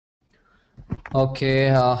Okay,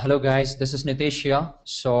 hello guys, this is Nitesh here.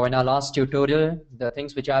 So in our last tutorial, the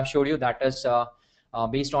things which I've showed you, that is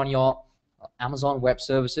based on your Amazon Web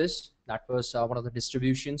Services. That was one of the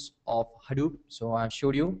distributions of Hadoop. So I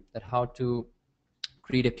showed you that how to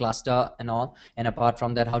create a cluster and all, and apart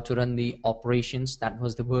from that, how to run the operations. That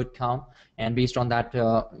was the word count, and based on that,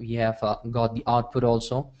 we have got the output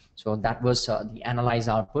also. So that was the analyze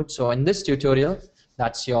output. So in this tutorial,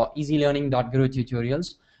 that's your EasyLearning.Guru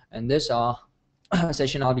tutorials. And this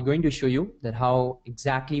session, I'll be going to show you that how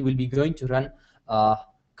exactly we'll be going to run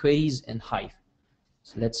queries in Hive.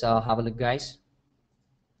 So let's have a look, guys.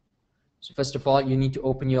 So first of all, you need to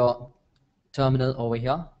open your terminal over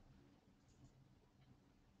here.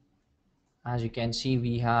 As you can see,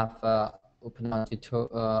 we have opened our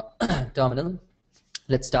terminal.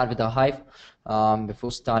 Let's start with our Hive.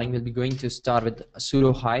 Before starting, we'll be going to start with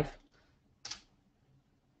sudo hive.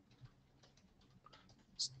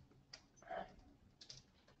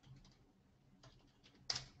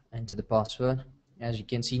 Enter the password. As you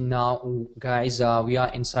can see now, guys, we are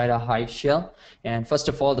inside our Hive shell. And first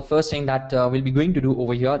of all, the first thing that we'll be going to do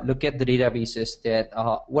over here, look at the databases. That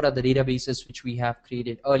what are the databases which we have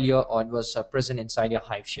created earlier, or it was present inside your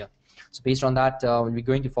Hive shell. So based on that, we'll be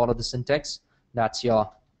going to follow the syntax. That's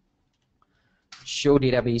your show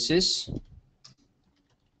databases.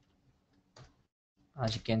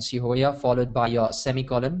 As you can see over here, followed by your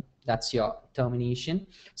semicolon. That's your termination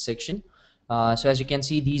section. So as you can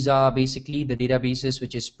see, these are basically the databases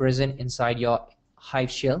which is present inside your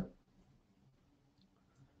Hive shell.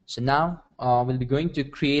 So now we'll be going to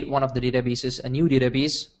create one of the databases, a new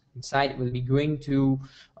database. Inside we'll be going to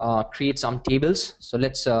create some tables. So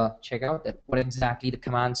let's check out that what exactly the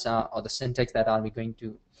commands or the syntax that I'll be going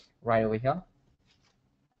to write over here.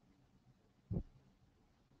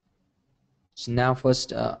 So now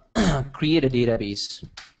first create a database.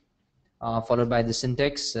 Followed by the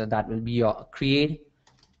syntax that will be your create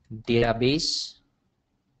database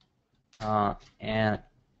and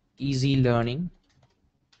easy learning.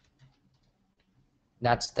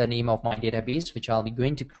 That's the name of my database, which I'll be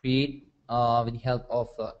going to create with the help of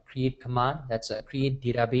create command. That's a create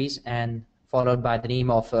database, and followed by the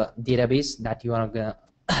name of database that you are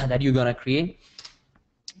gonna create.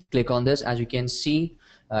 Click on this. As you can see,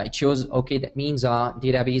 it shows okay. That means our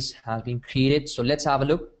database has been created. So let's have a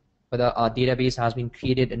look whether our database has been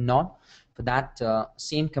created or not. For that,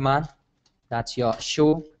 same command, that's your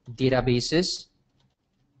show databases,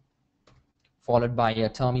 followed by your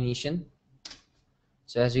termination.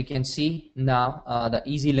 So as you can see now, the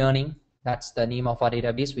easy learning, that's the name of our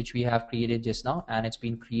database which we have created just now, and it's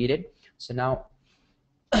been created. So now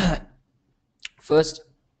first,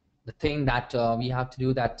 the thing that we have to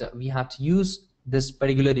do, that we have to use this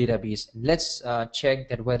particular database. Let's check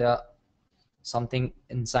that whether something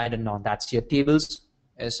inside or not. That's your tables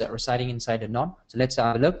is residing inside or not. So let's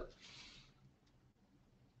have a look.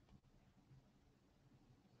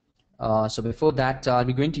 So before that,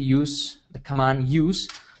 we're going to use the command use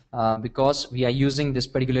because we are using this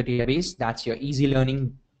particular database. That's your easy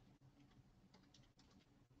learning.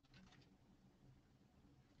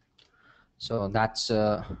 So that's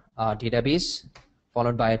our database,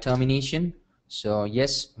 followed by a termination. So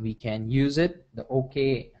yes, we can use it. The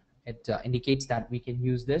OK, it indicates that we can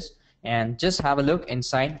use this, and just have a look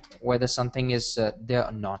inside whether something is there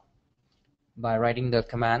or not by writing the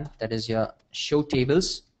command, that is your show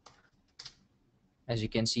tables. As you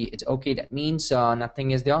can see, it's okay. That means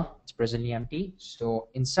nothing is there, it's presently empty. So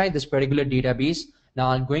inside this particular database, now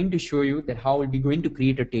I'm going to show you that how we'll be going to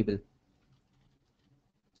create a table,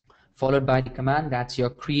 followed by the command, that's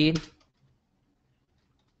your create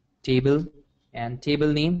table and table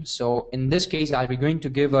name. So in this case, I'll be going to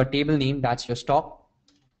give a table name, that's your stock.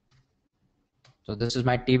 So this is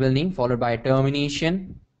my table name, followed by a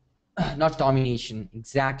termination. Not termination,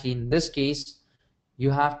 exactly. In this case,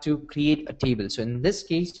 you have to create a table. So in this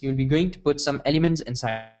case, you'll be going to put some elements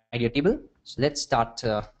inside your table. So let's start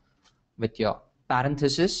with your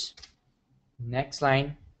parenthesis. Next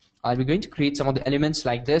line, I'll be going to create some of the elements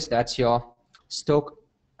like this. That's your stock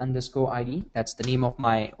underscore ID. That's the name of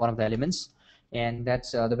my one of the elements. And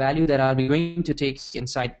that's the value that I'll be going to take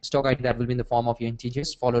inside stock ID. That will be in the form of your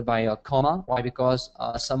integers, followed by a comma. Why? Because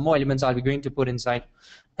some more elements I'll be going to put inside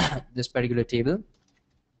this particular table.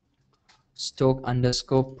 Stock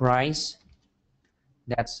underscore price.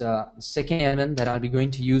 That's the second element that I'll be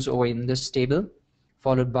going to use over in this table,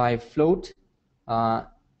 followed by float.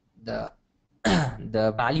 The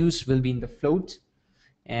values will be in the float,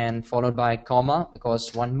 and followed by comma,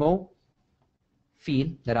 because one more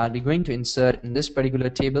field that I'll be going to insert in this particular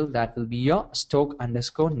table, that will be your stock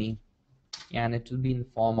underscore name. and it will be in the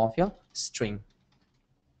form of your string.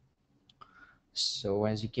 So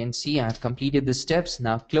as you can see, I've completed the steps.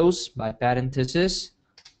 Now close by parenthesis.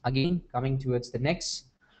 Again, coming towards the next.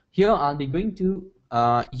 Here I'll be going to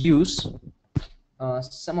use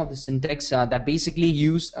some of the syntax that basically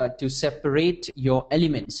use to separate your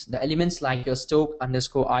elements. The elements like your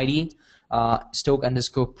stoke_id,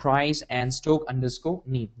 stoke_price, and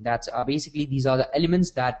stoke_name. That's basically these are the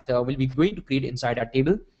elements that we'll be going to create inside our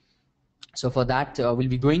table. So for that, we'll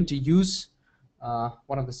be going to use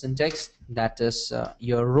one of the syntax, that is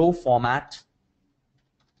your row format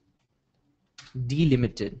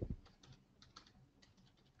delimited.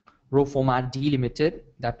 Row format delimited,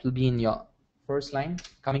 that will be in your first line.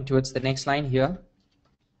 Coming towards the next line here,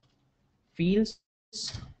 fields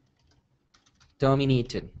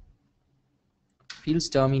terminated. Fields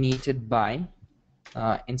terminated by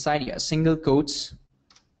inside your single quotes,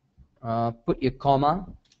 put your comma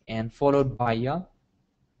and followed by your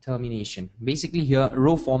termination. Basically here,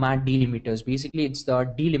 row format delimiters. Basically it's the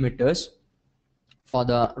delimiters for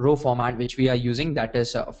the row format which we are using, that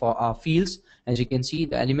is for our fields. As you can see,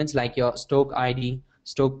 the elements like your stoke ID,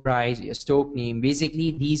 stoke price, your stoke name,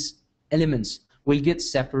 basically these elements will get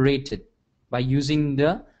separated by using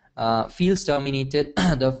the fields terminated,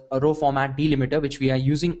 the row format delimiter which we are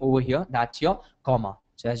using over here, that's your comma.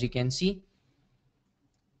 So as you can see,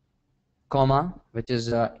 comma, which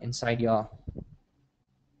is inside your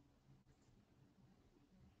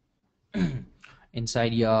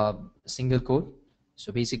inside your single quote.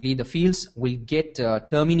 So basically the fields will get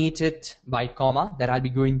terminated by comma, that I'll be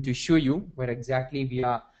going to show you where exactly we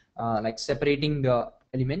are like separating the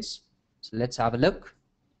elements. So let's have a look.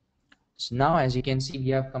 So now as you can see, we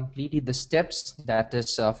have completed the steps, that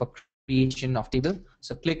is for creation of table.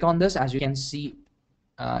 So click on this. As you can see,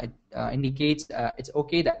 it indicates it's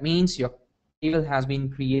okay. That means your table has been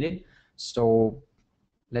created. So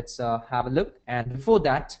let's have a look. And before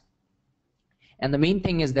that, and the main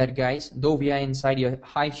thing is that, guys, though we are inside your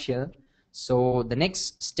Hive shell, so the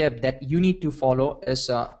next step that you need to follow is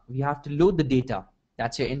we have to load the data.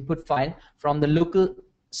 That's your input file from the local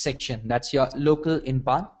section. That's your local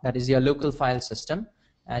input. That is your local file system.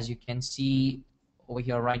 As you can see over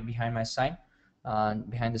here, right behind my side,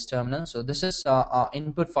 behind this terminal. So this is our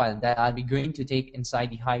input file that I'll be going to take inside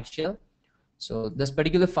the Hive shell. So this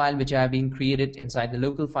particular file which I have been created inside the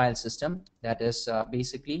local file system, that is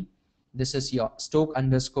basically, this is your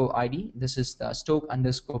stoke_id, this is the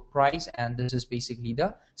stoke_price, and this is basically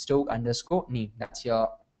the stoke_name. That's your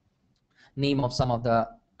name of some of the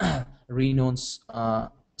renowned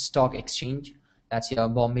stock exchange. That's your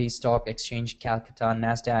Bombay Stock Exchange, Calcutta,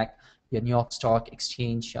 NASDAQ, your New York Stock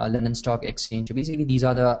Exchange, London Stock Exchange. So basically these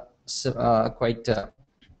are the quite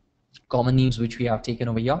common names which we have taken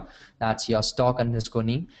over here. That's your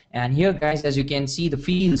stock_name. And here, guys, as you can see, the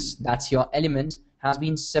fields, that's your elements, has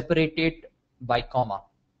been separated by comma.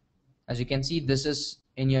 As you can see, this is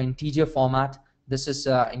in your integer format, this is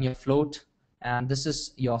in your float, and this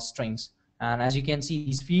is your strings. And as you can see,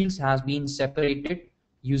 these fields has been separated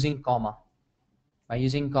using comma. By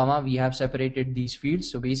using comma, we have separated these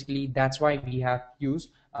fields. So basically that's why we have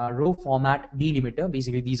used row format delimiter.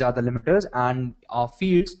 Basically these are the limiters, and our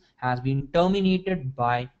fields has been terminated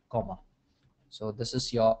by comma. So this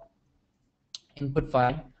is your input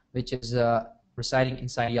file which is residing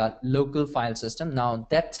inside your local file system. Now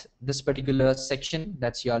that this particular section,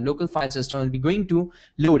 that's your local file system, will be going to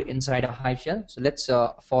load inside a Hive shell. So let's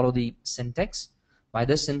follow the syntax. By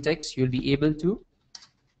this syntax, you'll be able to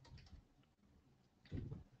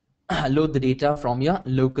load the data from your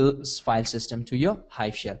local file system to your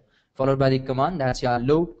Hive shell, followed by the command, that's your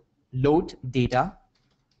load data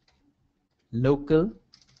local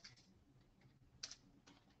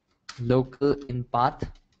in path.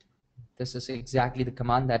 This is exactly the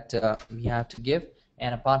command that we have to give.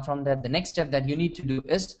 And apart from that, the next step that you need to do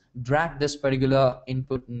is drag this particular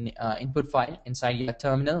input file inside your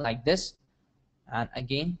terminal like this, and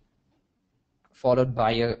again followed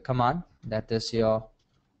by a command, that is your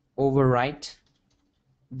overwrite.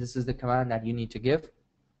 This is the command that you need to give.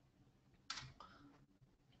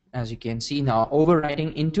 As you can see, now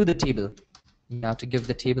overwriting into the table, you have to give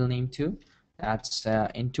the table name too. That's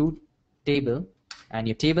into table, and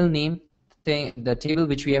your table name, the table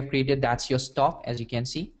which we have created, that's your stock. As you can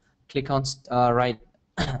see, click on write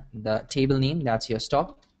the table name, that's your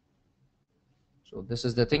stock. So this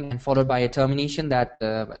is the thing, and followed by a termination that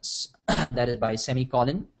that is by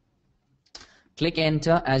semicolon. Click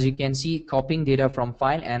enter. As you can see, copying data from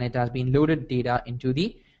file, and it has been loaded data into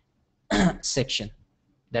the section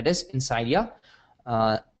that is inside your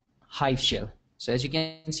Hive shell. So as you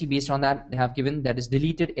can see, based on that, they have given that is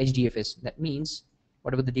deleted HDFS. That means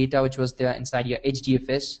whatever the data which was there inside your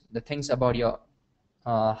HDFS, the things about your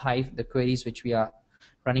Hive, the queries which we are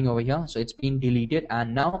running over here, so it's been deleted,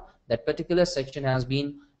 and now that particular section has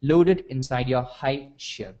been loaded inside your Hive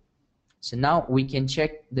shell. So now we can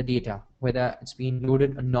check the data whether it's been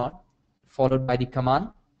loaded or not, followed by the command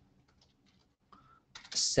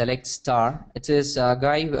select star. It is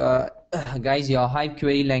guys, your Hive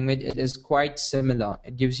query language, it is quite similar.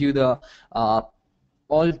 It gives you the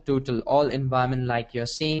all environment like your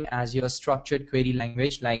same as your structured query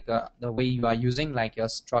language, like the way you are using, like your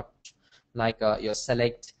struct, like your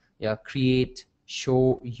select, your create,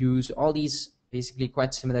 show, use, all these basically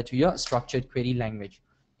quite similar to your structured query language.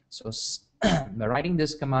 So by writing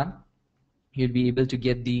this command, you'll be able to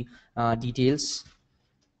get the details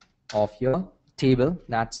of your table.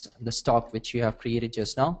 That's the stock which you have created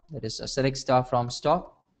just now. That is a select star from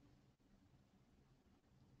stock.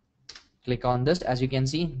 Click on this. As you can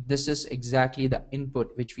see, this is exactly the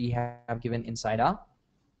input which we have given inside our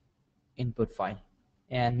input file,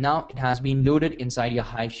 and now it has been loaded inside your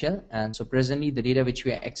Hive shell. And so presently the data which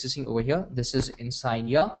we are accessing over here, this is inside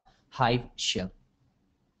your Hive shell.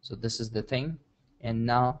 So this is the thing. And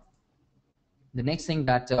now the next thing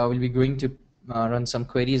that we'll be going to run some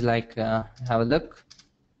queries, like have a look,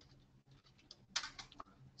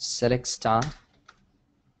 select star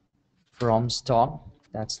from stock,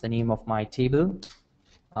 that's the name of my table,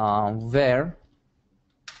 where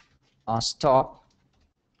our stock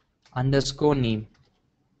underscore name.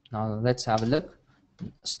 Now let's have a look.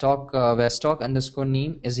 Stock where stock underscore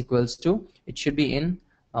name is equals to, it should be in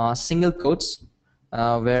single quotes,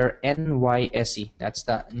 where NYSE, that's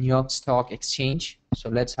the New York Stock Exchange. So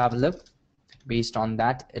let's have a look. Based on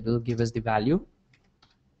that, it will give us the value.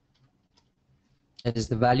 It is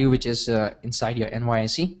the value which is inside your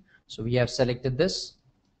NYSE. So we have selected this.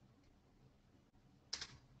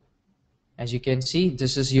 As you can see,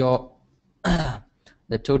 this is your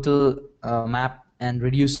the total map and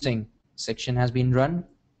reducing section has been run.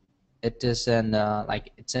 It is an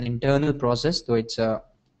like it's an internal process, though it's your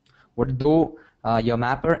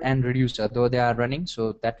mapper and reducer, though they are running,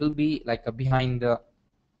 so that will be like a behind the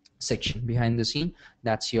section, behind the scene.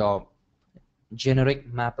 That's your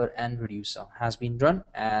generic mapper and reducer has been run,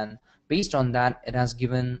 and based on that, it has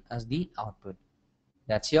given us the output.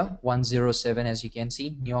 That's your 107. As you can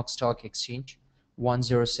see, New York Stock Exchange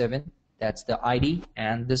 107, that's the ID,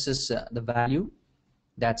 and this is the value.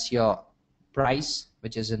 That's your price,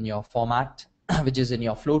 which is in your format which is in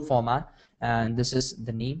your float format, and this is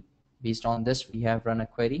the name. Based on this, we have run a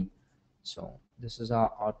query. So this is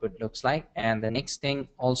how output looks like. And the next thing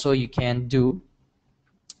also you can do,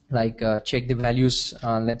 like check the values.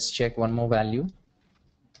 Let's check one more value.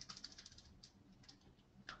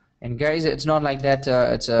 And guys, it's not like that.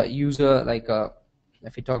 It's a user, like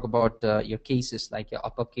if you talk about your cases, like your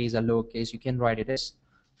uppercase or lowercase, you can write it as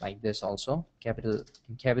like this also, capital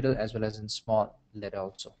in capital as well as in small letter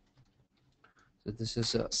also. So this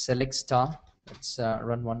is a select star. Let's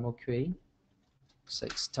run one more query.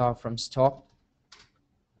 Select star from stock,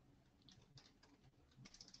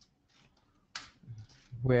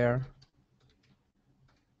 where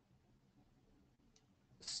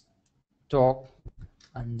stock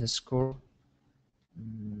underscore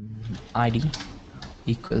ID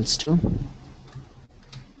equals to,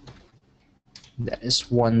 that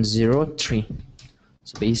is 103.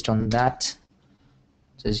 So based on that,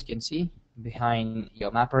 so as you can see, behind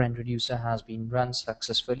your mapper and reducer has been run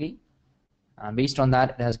successfully, and based on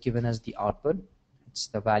that, it has given us the output. It's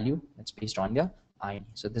the value. It's based on the ID.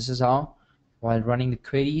 So this is how, while running the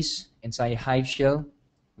queries inside Hive shell,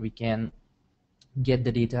 we can get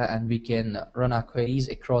the data and we can run our queries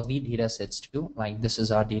across the data sets too. Like this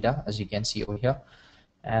is our data, as you can see over here.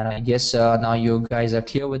 And I guess now you guys are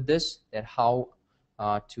clear with this, that how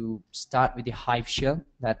to start with the Hive shell.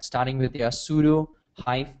 That starting with your sudo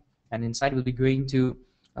Hive, and inside we'll be going to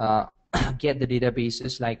get the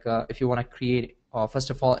databases. Like if you want to create, or first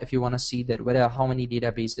of all, if you want to see that whether how many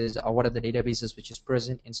databases or what are the databases which is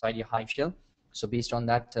present inside your Hive shell. So based on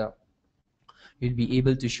that, you'll be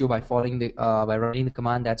able to show by following the by running the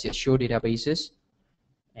command, that's your show databases.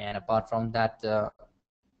 And apart from that,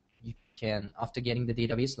 you can, after getting the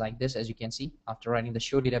database like this, as you can see, after running the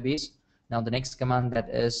show database, now the next command, that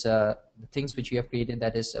is the things which we have created,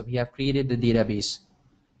 that is we have created the database,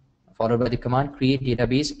 followed by the command create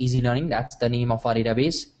database easy learning. That's the name of our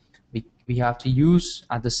database. We have to use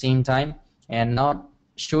at the same time, and not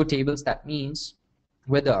show tables. That means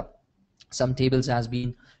whether some tables has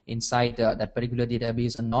been inside that particular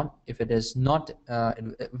database or not. If it is not,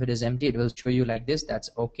 if it is empty, it will show you like this. That's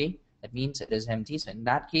okay. that means it is empty. So in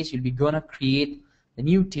that case, you'll be gonna create the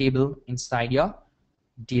new table inside your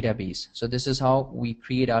database. So this is how we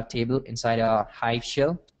create our table inside our Hive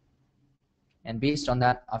shell. And based on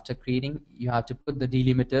that, after creating, you have to put the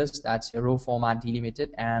delimiters, that's your row format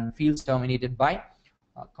delimited, and fields terminated by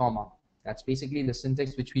comma. That's basically the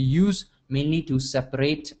syntax which we use mainly to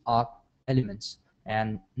separate our elements.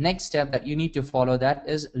 And next step that you need to follow that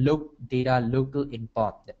is data local in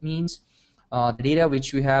path. That means the data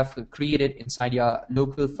which you have created inside your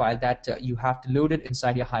local file, that you have to load it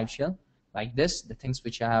inside your Hive shell like this, the things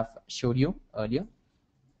which I have showed you earlier,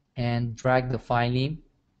 and drag the file name,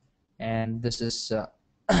 and this is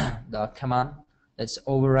the command let's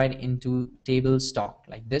override into table stock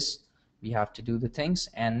like this. We have to do the things,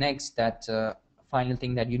 and next that final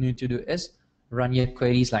thing that you need to do is run your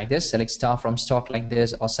queries like this, select star from stock like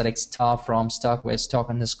this, or select star from stock where stock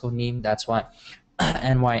underscore name, that's why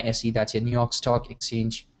NYSE, that's your New York Stock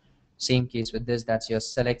Exchange. Same case with this, that's your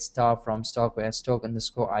select star from stock where stock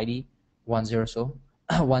underscore ID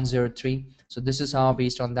 103. So this is how,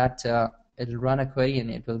 based on that, it'll run a query and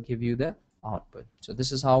it will give you the output. So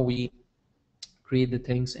this is how we create the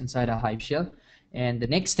things inside a Hive shell. And the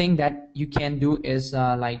next thing that you can do is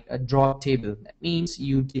like a drop table. That means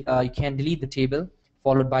you can delete the table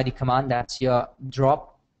followed by the command, that's your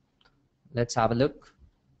drop. Let's have a look.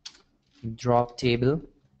 Drop table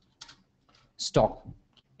stock.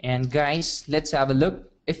 And guys, let's have a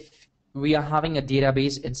look. If we are having a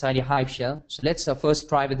database inside a Hive shell, so let's first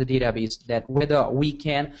try with the database that whether we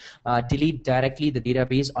can delete directly the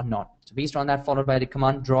database or not. So based on that, followed by the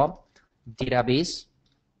command drop database.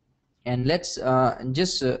 And let's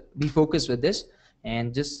just be focused with this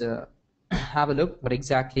and just have a look what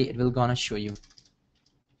exactly it will gonna show you.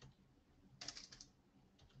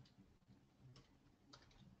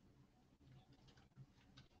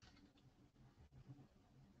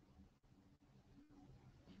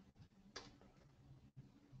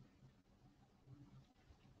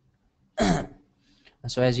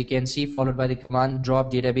 So as you can see, followed by the command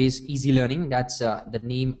drop database easy learning, that's the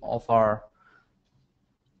name of our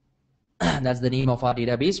that's the name of our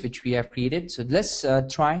database which we have created. So let's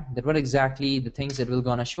try that what exactly the things that we're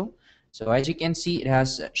gonna show. So as you can see, it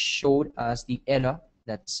has showed us the error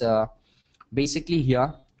that's basically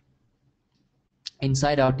here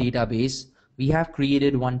inside our database we have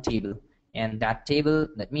created one table, and that table,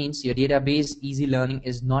 that means your database easy learning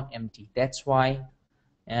is not empty. That's why,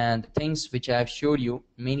 and the things which I have showed you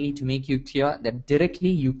mainly to make you clear that directly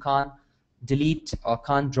you can't delete or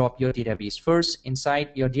can't drop your database. First, inside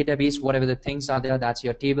your database, whatever the things are there, that's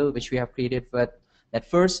your table which we have created. But that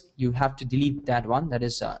first you have to delete that one, that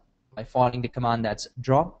is by following the command that's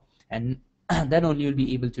drop, and then only you'll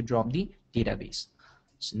be able to drop the database.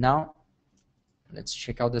 So now let's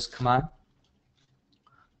check out this command,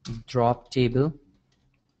 drop table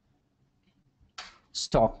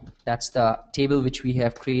stock. That's the table which we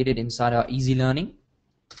have created inside our easy learning.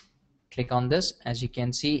 Click on this. As you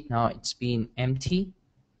can see, now it's been empty.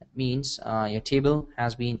 That means your table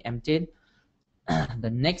has been emptied. The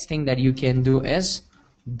next thing that you can do is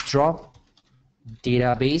drop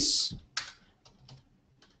database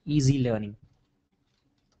easy learning.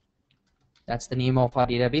 That's the name of our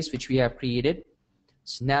database which we have created.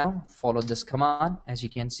 So now follow this command. As you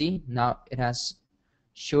can see, now it has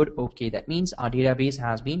showed okay. That means our database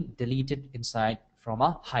has been deleted inside from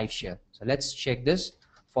our Hive shell. So let's check this,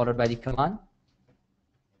 followed by the command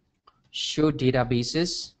show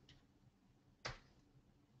databases.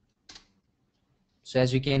 So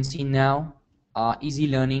as you can see now, easy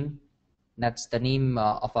learning, that's the name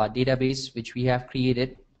of our database which we have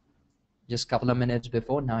created just a couple of minutes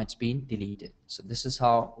before. Now it's been deleted. So this is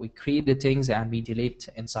how we create the things and we delete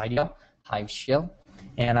inside your Hive shell.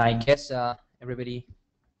 And I guess everybody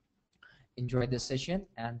enjoyed this session,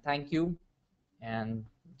 and thank you. And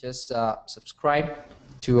just subscribe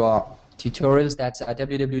to our tutorials, that's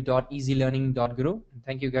www.easylearning.guru.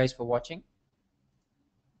 Thank you guys for watching.